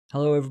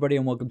Hello everybody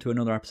and welcome to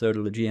another episode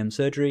of the GM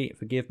Surgery.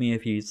 Forgive me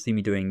if you see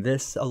me doing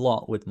this a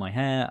lot with my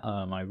hair.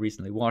 I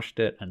recently washed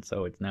it and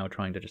so it's now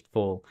trying to just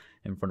fall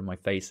in front of my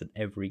face at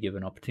every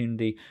given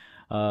opportunity.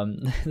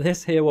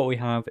 This here, what we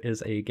have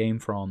is a game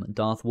from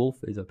Darth Wolf.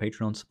 He's a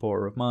Patreon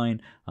supporter of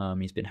mine.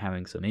 He's been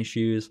having some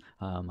issues.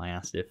 I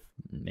asked if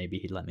maybe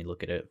he'd let me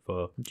look at it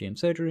for GM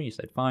Surgery. He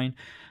said fine.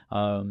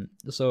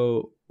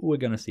 So we're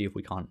going to see if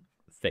we can't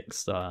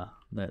fix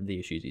the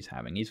issues he's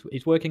having.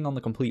 He's working on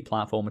the complete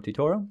platformer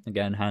tutorial.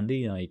 Again,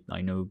 handy.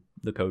 I know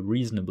the code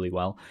reasonably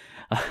well.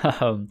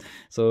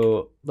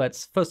 So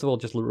let's first of all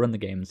just run the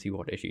game and see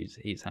what issues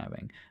he's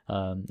having.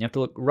 You have to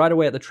look right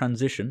away at the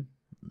transition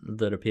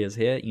that appears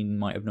here. You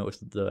might have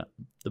noticed that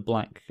the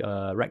black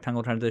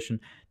rectangle transition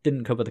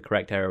didn't cover the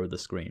correct area of the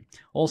screen.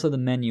 Also, the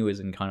menu is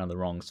in kind of the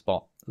wrong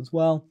spot as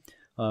well.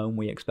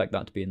 We expect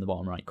that to be in the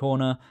bottom right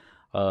corner.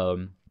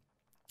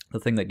 The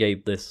thing that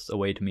gave this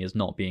away to me as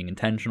not being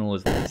intentional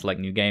is that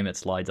select new game, it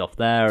slides off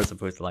there as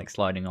opposed to like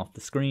sliding off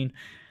the screen.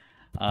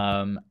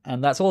 And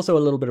that's also a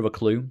little bit of a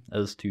clue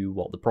as to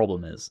what the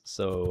problem is.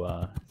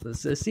 So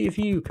let's see if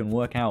you can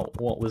work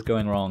out what was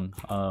going wrong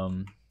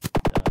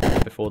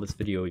before this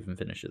video even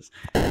finishes.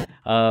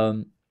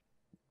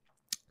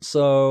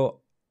 So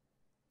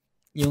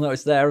you'll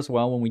notice there as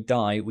well, when we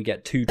die, we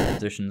get two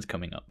transitions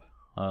coming up.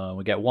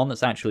 We get one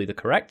that's actually the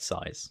correct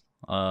size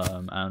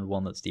and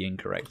one that's the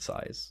incorrect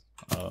size.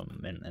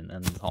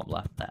 In the top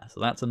left there. So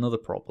that's another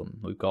problem.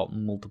 We've got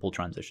multiple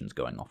transitions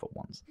going off at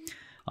once.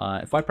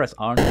 If I press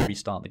R to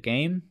restart the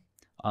game,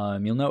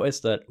 you'll notice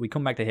that we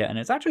come back to here and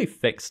it's actually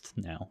fixed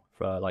now.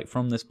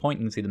 From this point,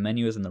 you can see the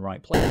menu is in the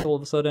right place all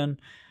of a sudden.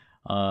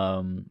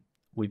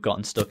 We've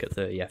gotten stuck at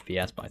 30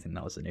 FPS, but I think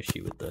that was an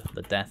issue with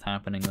the death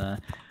happening there.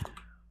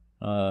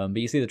 But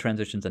you see the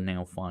transitions are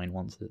now fine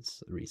once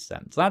it's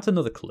reset. So that's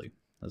another clue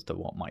as to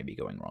what might be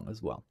going wrong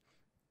as well.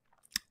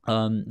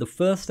 The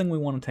first thing we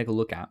want to take a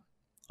look at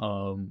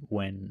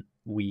when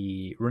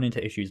we run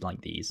into issues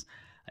like these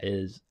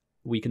is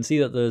we can see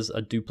that there's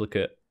a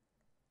duplicate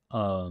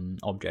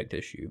object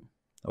issue,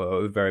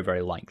 or very,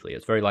 very likely.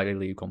 It's very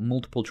likely you've got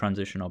multiple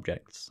transition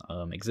objects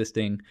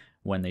existing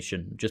when they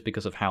shouldn't, just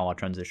because of how our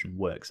transition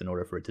works. In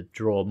order for it to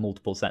draw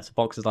multiple sets of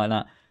boxes like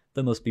that,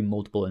 there must be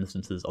multiple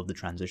instances of the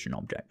transition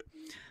object.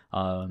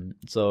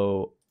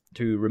 So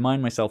to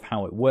remind myself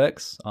how it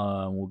works,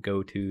 we'll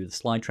go to the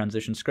slide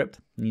transition script.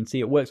 And you can see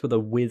it works with a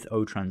with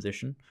O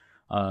transition.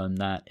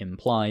 That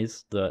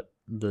implies that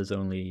there's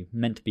only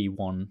meant to be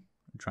one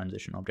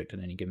transition object at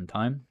any given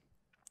time.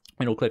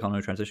 It'll click on O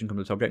transition, come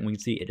to this object, and we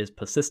can see it is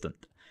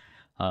persistent.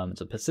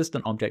 It's a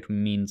persistent object,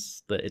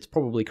 means that it's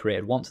probably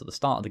created once at the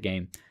start of the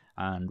game,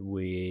 and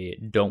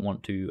we don't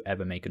want to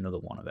ever make another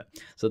one of it.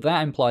 So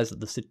that implies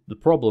that the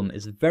problem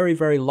is very,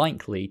 very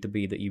likely to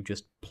be that you've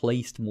just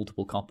placed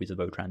multiple copies of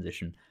O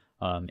transition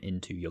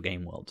into your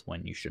game worlds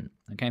when you shouldn't.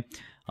 Okay.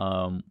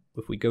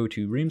 If we go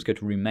to rooms, go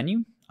to room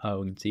menu,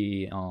 we can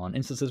see on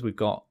instances we've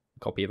got a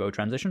copy of O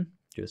transition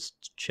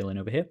just chilling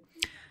over here,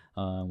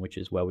 which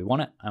is where we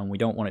want it, and we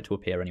don't want it to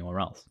appear anywhere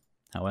else.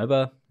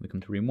 However, we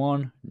come to room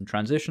 1, in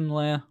transition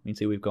layer, we can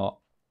see we've got,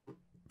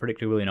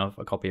 predictably enough,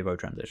 a copy of O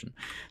transition.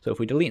 So if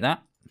we delete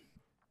that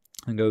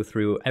and go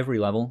through every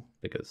level,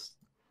 because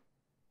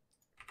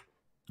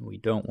we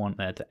don't want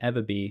there to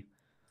ever be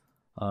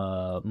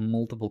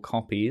multiple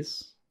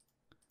copies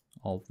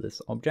of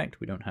this object.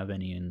 We don't have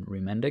any in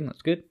room ending,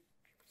 that's good.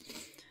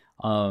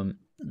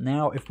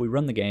 Now if we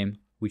run the game,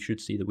 we should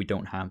see that we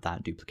don't have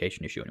that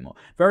duplication issue anymore.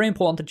 Very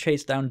important to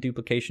chase down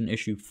duplication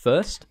issue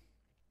first.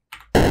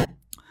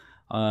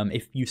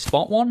 If you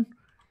spot one,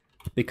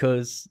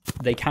 because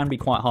they can be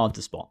quite hard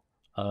to spot.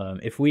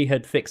 If we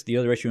had fixed the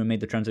other issue and made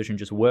the transition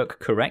just work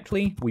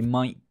correctly,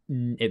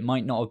 it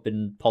might not have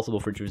been possible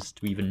for us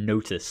to even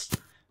notice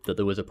that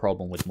there was a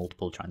problem with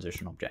multiple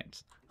transition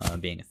objects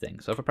being a thing.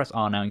 So if I press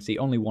R now, you can see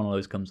only one of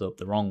those comes up,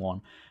 the wrong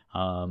one,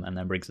 and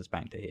then brings us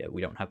back to here.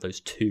 We don't have those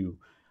two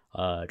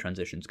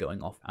transitions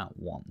going off at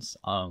once.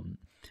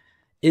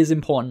 Is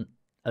important,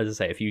 as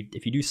I say, if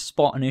you do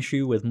spot an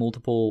issue with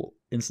multiple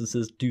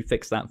instances, do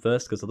fix that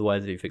first, because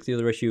otherwise if you fix the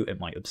other issue, it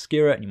might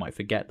obscure it and you might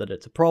forget that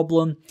it's a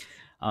problem,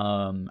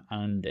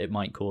 and it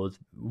might cause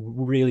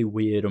really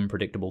weird,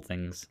 unpredictable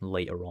things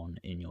later on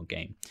in your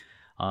game.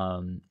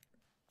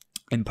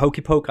 In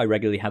Pokepoke, I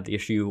regularly have the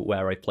issue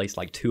where I place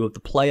like 2 of the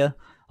player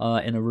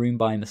in a room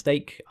by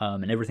mistake,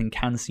 and everything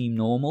can seem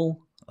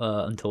normal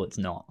until it's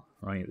not.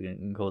 Right, it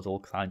can cause all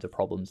kinds of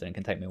problems, and it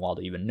can take me a while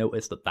to even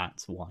notice that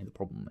that's why the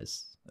problem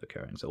is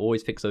occurring. So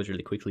always fix those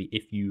really quickly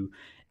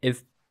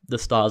if the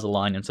stars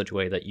align in such a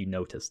way that you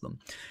notice them.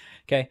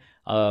 Okay,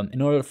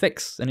 in order to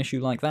fix an issue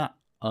like that,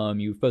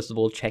 you first of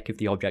all check if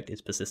the object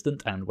is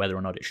persistent and whether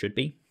or not it should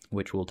be,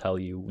 which will tell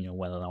you,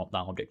 whether or not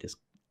that object is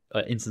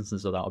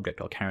instances of that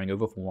object are carrying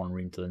over from one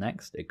room to the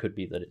next. It could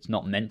be that it's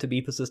not meant to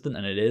be persistent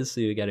and it is,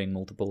 so you're getting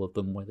multiple of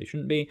them where they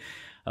shouldn't be,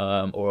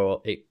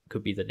 or it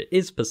could be that it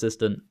is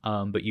persistent,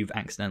 but you've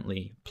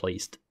accidentally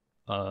placed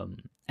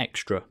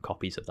extra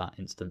copies of that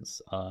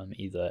instance,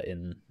 either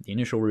in the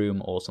initial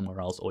room or somewhere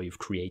else, or you've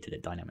created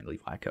it dynamically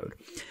via code.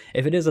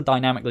 If it is a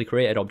dynamically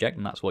created object,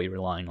 and that's what you're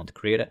relying on to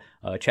create it,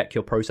 check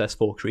your process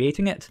for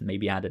creating it.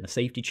 Maybe add in a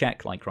safety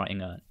check, like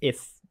writing a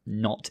if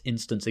not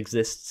instance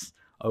exists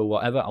or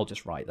whatever. I'll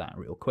just write that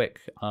real quick,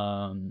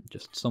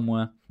 just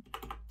somewhere.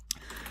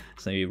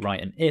 So you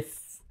write an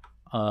if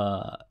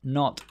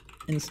not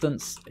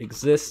instance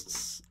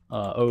exists,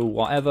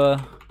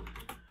 whatever,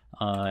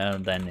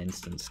 and then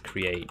instance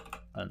create,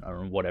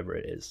 or whatever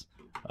it is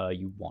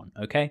you want.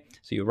 Okay,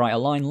 so you write a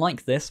line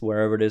like this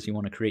wherever it is you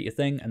want to create your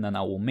thing, and then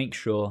that will make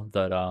sure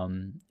that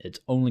it's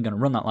only going to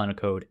run that line of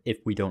code if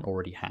we don't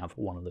already have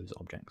one of those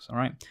objects. All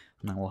right,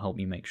 and that will help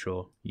you make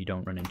sure you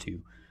don't run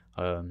into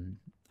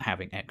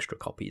having extra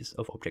copies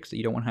of objects that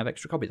you don't want to have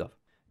extra copies of.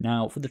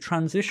 Now, for the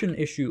transition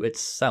issue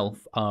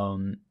itself,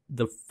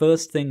 the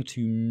first thing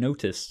to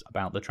notice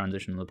about the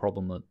transition, the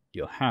problem that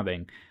you're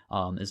having,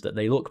 is that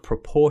they look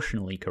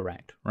proportionally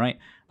correct, right?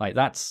 Like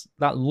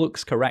that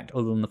looks correct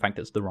other than the fact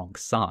that it's the wrong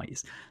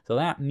size. So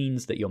that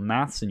means that your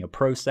maths and your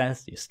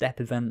process, your step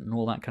event and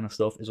all that kind of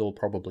stuff is all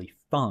probably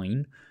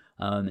fine,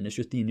 and it's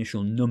just the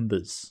initial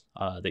numbers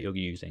that you're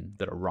using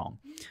that are wrong.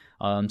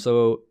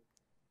 So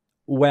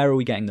where are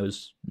we getting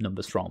those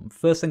numbers from?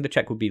 First thing to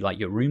check would be like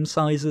your room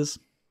sizes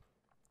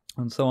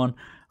and so on.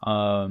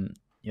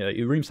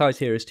 Your room size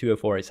here is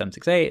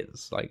 204,868.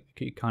 It's like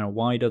kind of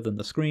wider than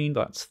the screen.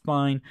 That's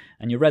fine.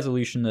 And your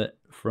resolution that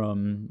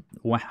from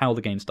how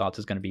the game starts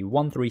is going to be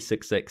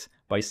 1366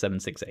 by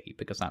 768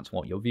 because that's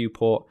what your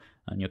viewport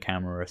and your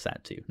camera are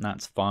set to. And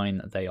that's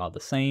fine. They are the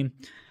same.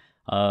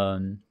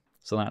 So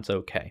that's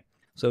okay.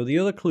 So the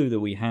other clue that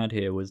we had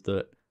here was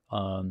that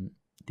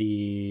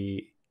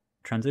the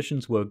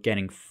transitions were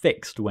getting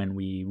fixed when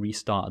we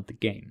restarted the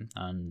game,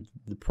 and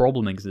the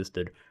problem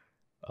existed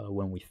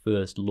when we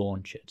first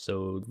launch it.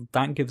 So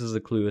that gives us a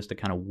clue as to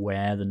kind of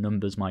where the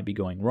numbers might be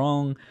going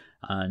wrong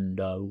and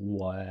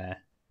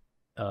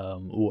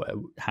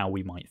how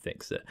we might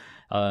fix it.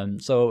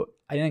 So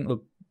I think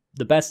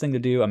the best thing to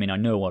do, I mean, I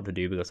know what to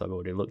do because I've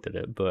already looked at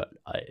it, but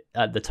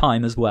at the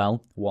time as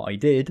well, what I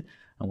did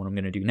and what I'm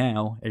going to do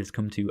now is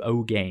come to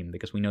OGame,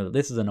 because we know that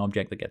this is an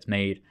object that gets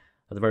made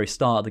at the very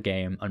start of the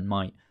game and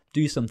might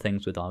do some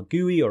things with our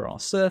GUI or our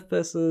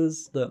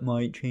surfaces that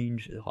might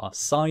change our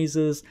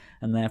sizes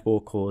and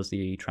therefore cause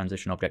the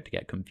transition object to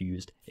get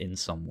confused in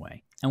some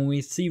way. And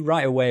we see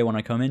right away when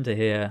I come into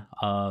here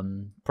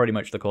pretty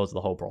much the cause of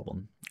the whole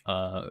problem.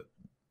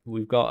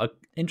 We've got an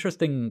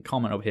interesting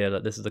comment up here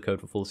that this is the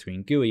code for full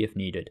screen GUI if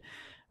needed,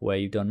 where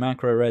you've done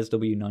macro res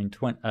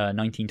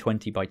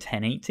W1920 by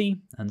 1080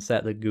 and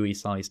set the GUI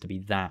size to be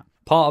that.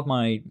 Part of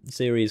my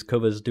series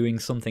covers doing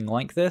something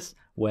like this,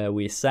 where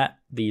we set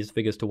these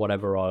figures to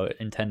whatever our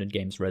intended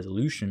game's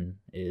resolution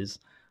is,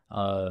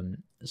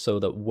 so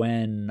that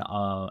when,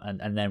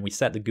 and then we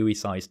set the GUI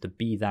size to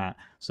be that,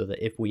 so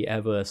that if we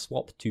ever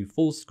swap to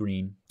full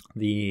screen,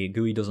 the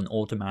GUI doesn't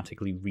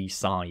automatically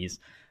resize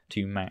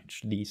to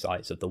match the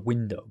size of the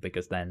window,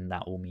 because then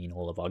that will mean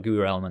all of our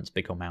GUI elements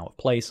become out of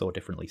place or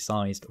differently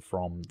sized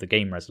from the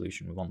game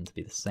resolution. We want them to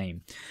be the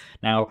same.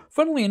 Now,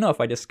 funnily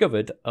enough, I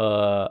discovered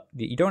that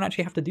you don't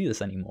actually have to do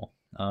this anymore.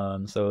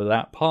 So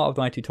that part of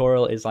my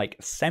tutorial is like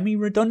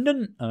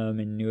semi-redundant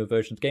in newer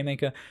versions of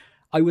GameMaker.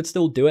 I would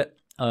still do it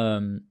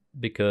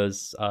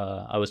because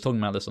I was talking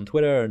about this on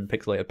Twitter, and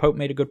Pixelated Pope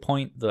made a good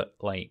point that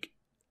like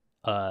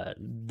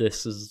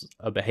this is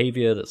a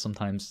behavior that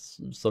sometimes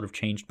sort of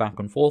changed back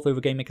and forth over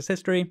GameMaker's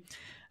history,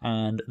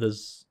 and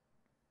there's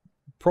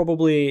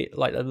probably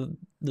like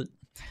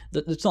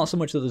it's not so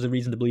much that there's a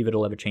reason to believe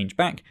it'll ever change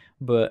back,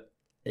 but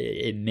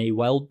it may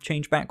well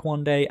change back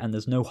one day, and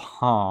there's no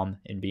harm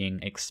in being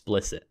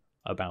explicit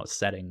about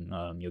setting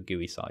your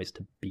GUI size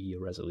to be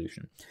your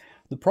resolution.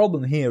 The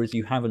problem here is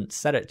you haven't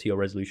set it to your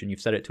resolution,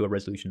 you've set it to a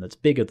resolution that's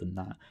bigger than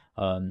that.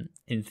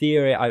 In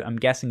theory, I'm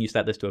guessing you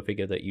set this to a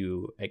figure that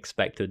you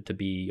expected to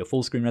be your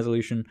full screen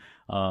resolution,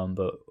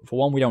 but for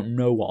one, we don't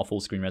know what a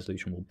full screen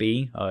resolution will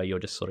be. You're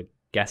just sort of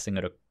guessing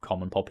at a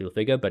common popular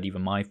figure, but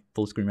even my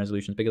full screen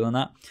resolution is bigger than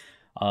that.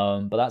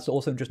 But that's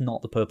also just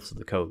not the purpose of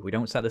the code. We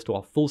don't set this to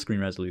our full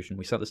screen resolution,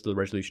 we set this to the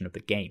resolution of the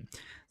game.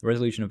 The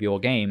resolution of your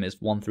game is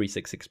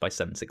 1366 by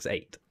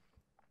 768.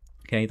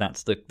 Okay,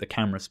 that's the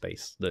camera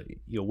space that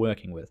you're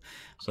working with.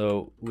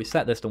 So we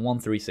set this to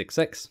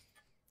 1366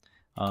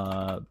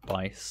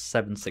 by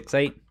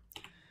 768,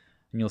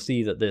 and you'll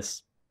see that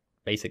this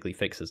basically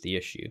fixes the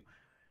issue.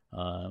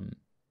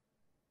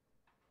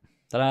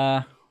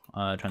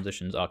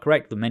 Transitions are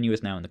correct. The menu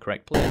is now in the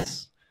correct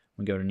place.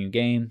 We go to new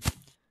game,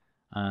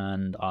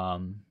 and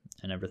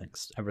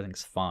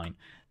everything's fine.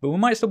 But we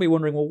might still be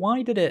wondering, well,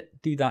 why did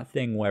it do that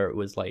thing where it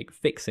was like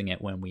fixing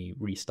it when we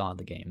restart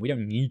the game? We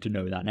don't need to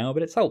know that now,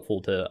 but it's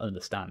helpful to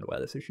understand where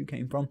this issue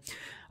came from.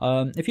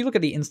 If you look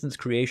at the instance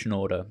creation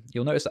order,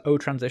 you'll notice that O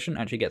transition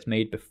actually gets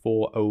made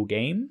before O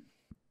game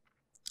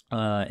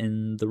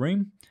in the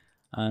room.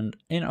 And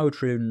in O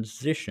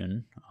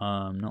transition,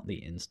 not the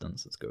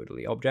instance, let's go to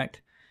the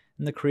object.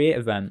 In the create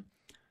event,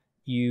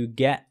 you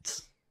get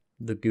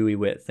the GUI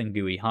width and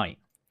GUI height.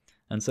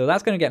 And so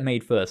that's going to get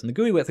made first. And the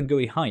GUI width and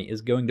GUI height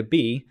is going to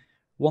be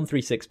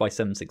 136 by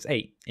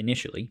 768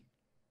 initially.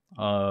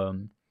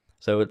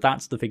 So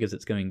that's the figures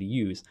it's going to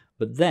use.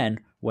 But then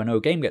when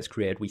OGame gets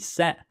created, we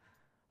set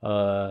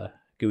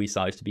GUI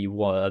size to be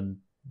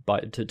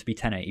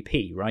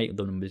 1080p, right?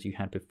 The numbers you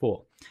had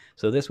before.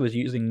 So this was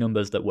using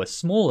numbers that were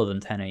smaller than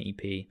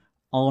 1080p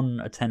on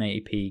a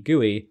 1080p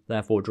GUI,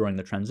 therefore drawing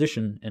the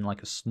transition in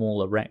like a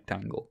smaller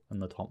rectangle in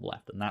the top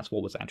left. And that's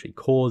what was actually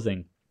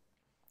causing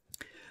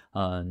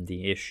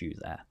the issue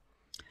there.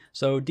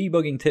 So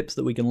debugging tips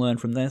that we can learn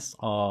from this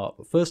are,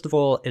 first of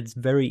all, it's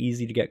very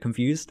easy to get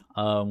confused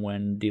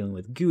when dealing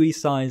with GUI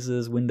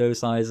sizes, window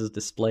sizes,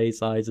 display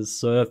sizes,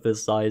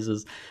 surface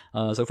sizes.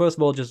 So first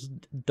of all, just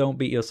don't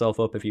beat yourself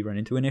up if you run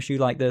into an issue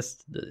like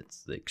this.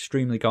 It's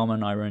extremely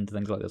common. I run into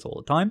things like this all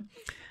the time.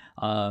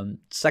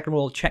 Second of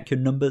all, check your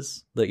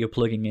numbers that you're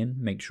plugging in.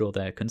 Make sure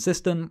they're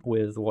consistent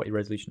with what your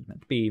resolution is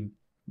meant to be,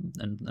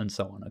 and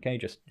so on. Okay,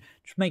 just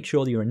make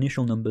sure that your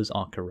initial numbers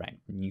are correct.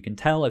 And you can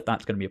tell if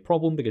that's going to be a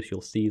problem because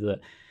you'll see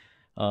that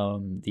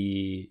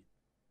the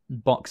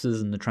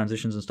boxes and the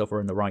transitions and stuff are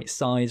in the right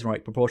size,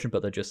 right proportion,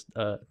 but they're just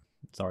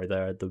sorry,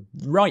 they're the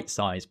right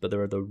size, but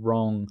they're the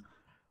wrong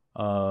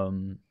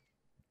no,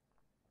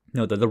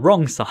 they're the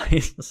wrong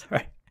size.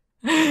 Sorry,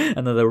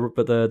 and they're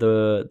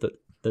the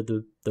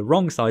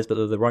wrong size, but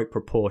they're the right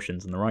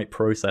proportions and the right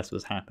process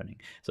was happening.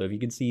 So if you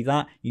can see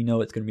that, you know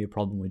it's going to be a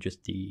problem with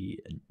just the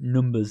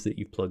numbers that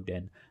you've plugged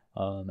in,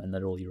 and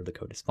that all your other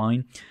code is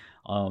fine.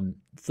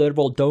 Third of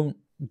all, don't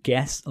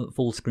guess at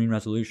full screen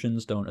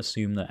resolutions. Don't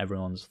assume that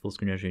everyone's full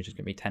screen resolution is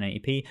going to be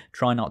 1080p.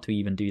 Try not to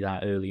even do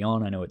that early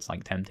on. I know it's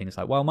like tempting. It's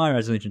like, well, my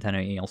resolution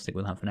 1080, I'll stick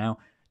with that for now.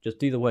 Just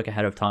do the work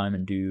ahead of time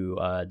and do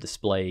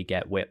display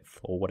get width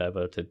or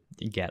whatever to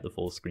get the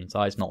full screen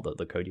size. Not that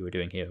the code you were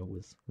doing here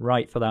was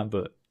right for that,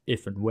 but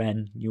if and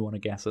when you want to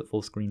guess at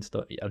full screen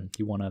stuff,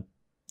 you want to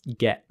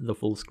get the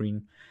full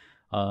screen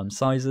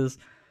sizes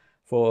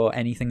for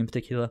anything in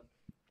particular,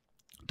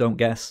 don't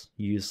guess,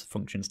 use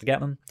functions to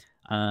get them.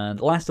 And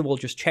last of all,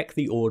 just check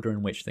the order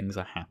in which things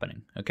are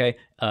happening. Okay,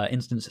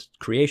 instance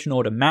creation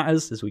order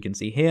matters, as we can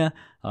see here,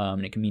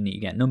 and it can mean that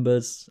you get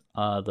numbers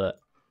that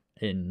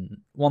in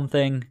one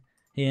thing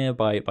here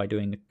by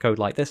doing code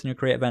like this in your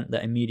create event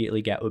that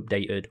immediately get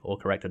updated or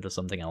corrected to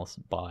something else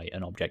by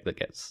an object that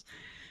gets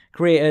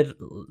created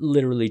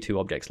literally 2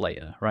 objects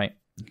later, right?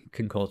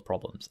 Can cause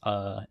problems.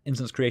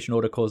 Instance creation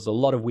order causes a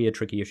lot of weird,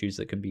 tricky issues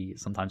that can be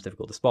sometimes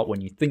difficult to spot when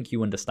you think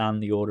you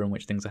understand the order in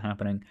which things are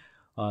happening,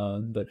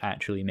 but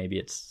actually maybe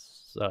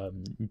it's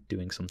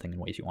doing something in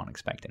ways you aren't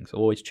expecting. So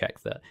always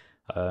check that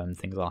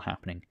things are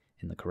happening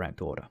in the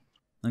correct order.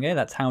 Okay,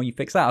 that's how you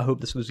fix that. I hope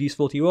this was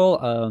useful to you all.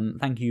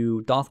 Thank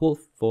you, Darth Wolf,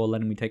 for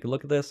letting me take a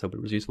look at this. Hope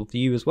it was useful to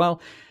you as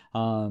well.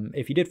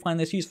 If you did find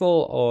this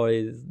useful or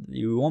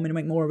you want me to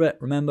make more of it,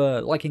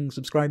 remember liking,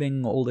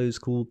 subscribing, all those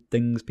cool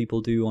things people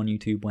do on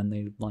YouTube when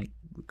they like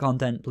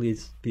content.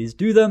 Please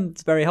do them.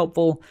 It's very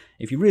helpful.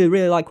 If you really,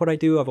 really like what I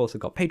do, I've also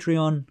got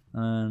Patreon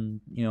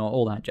and, you know,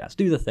 all that jazz.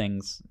 Do the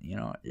things. You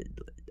know,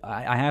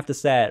 I have to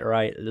say it,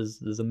 right?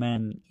 There's a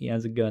man, he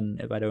has a gun.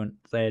 If I don't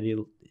say it,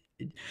 he'll...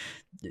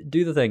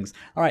 Do the things.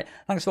 Alright,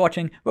 thanks for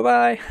watching.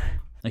 Bye-bye!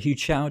 A huge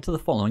shout out to the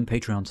following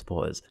Patreon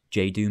supporters: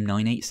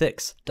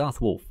 JDoom986,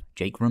 Darth Wolf,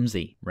 Jake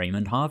Rumsey,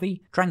 Raymond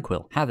Harvey,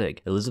 Tranquil,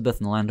 Havoc,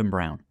 Elizabeth and Landon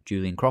Brown,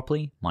 Julian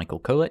Cropley, Michael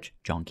Kolich,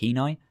 John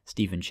Kenai,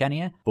 Stephen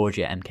Chenier,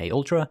 Borgia MK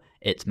Ultra,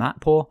 It's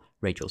Mattpour,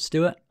 Rachel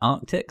Stewart,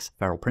 Arctics,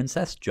 Feral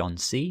Princess, John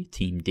C,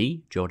 Team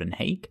D, Jordan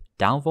Haig,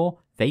 Dalvor,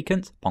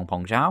 Vacant, Pong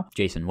Pong Zhao,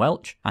 Jason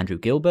Welch, Andrew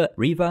Gilbert,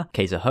 Reva,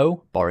 Kaiser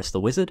Ho, Boris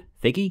the Wizard,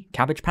 Figgy,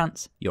 Cabbage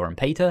Pants, Yoram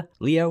Pater,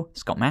 Leo,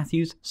 Scott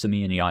Matthews,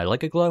 Sumi and Yai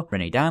Legaglow,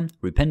 Renee Dam,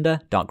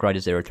 Rupinder,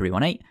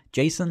 Darkrider0318,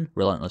 Jason,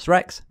 Relentless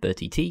Rex,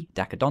 Bertie T,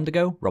 Daka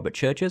Dondigo, Robert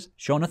Churches,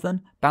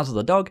 Jonathan, Basil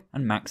the Dog,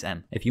 and Max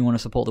M. If you want to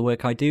support the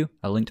work I do,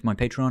 a link to my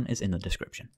Patreon is in the description.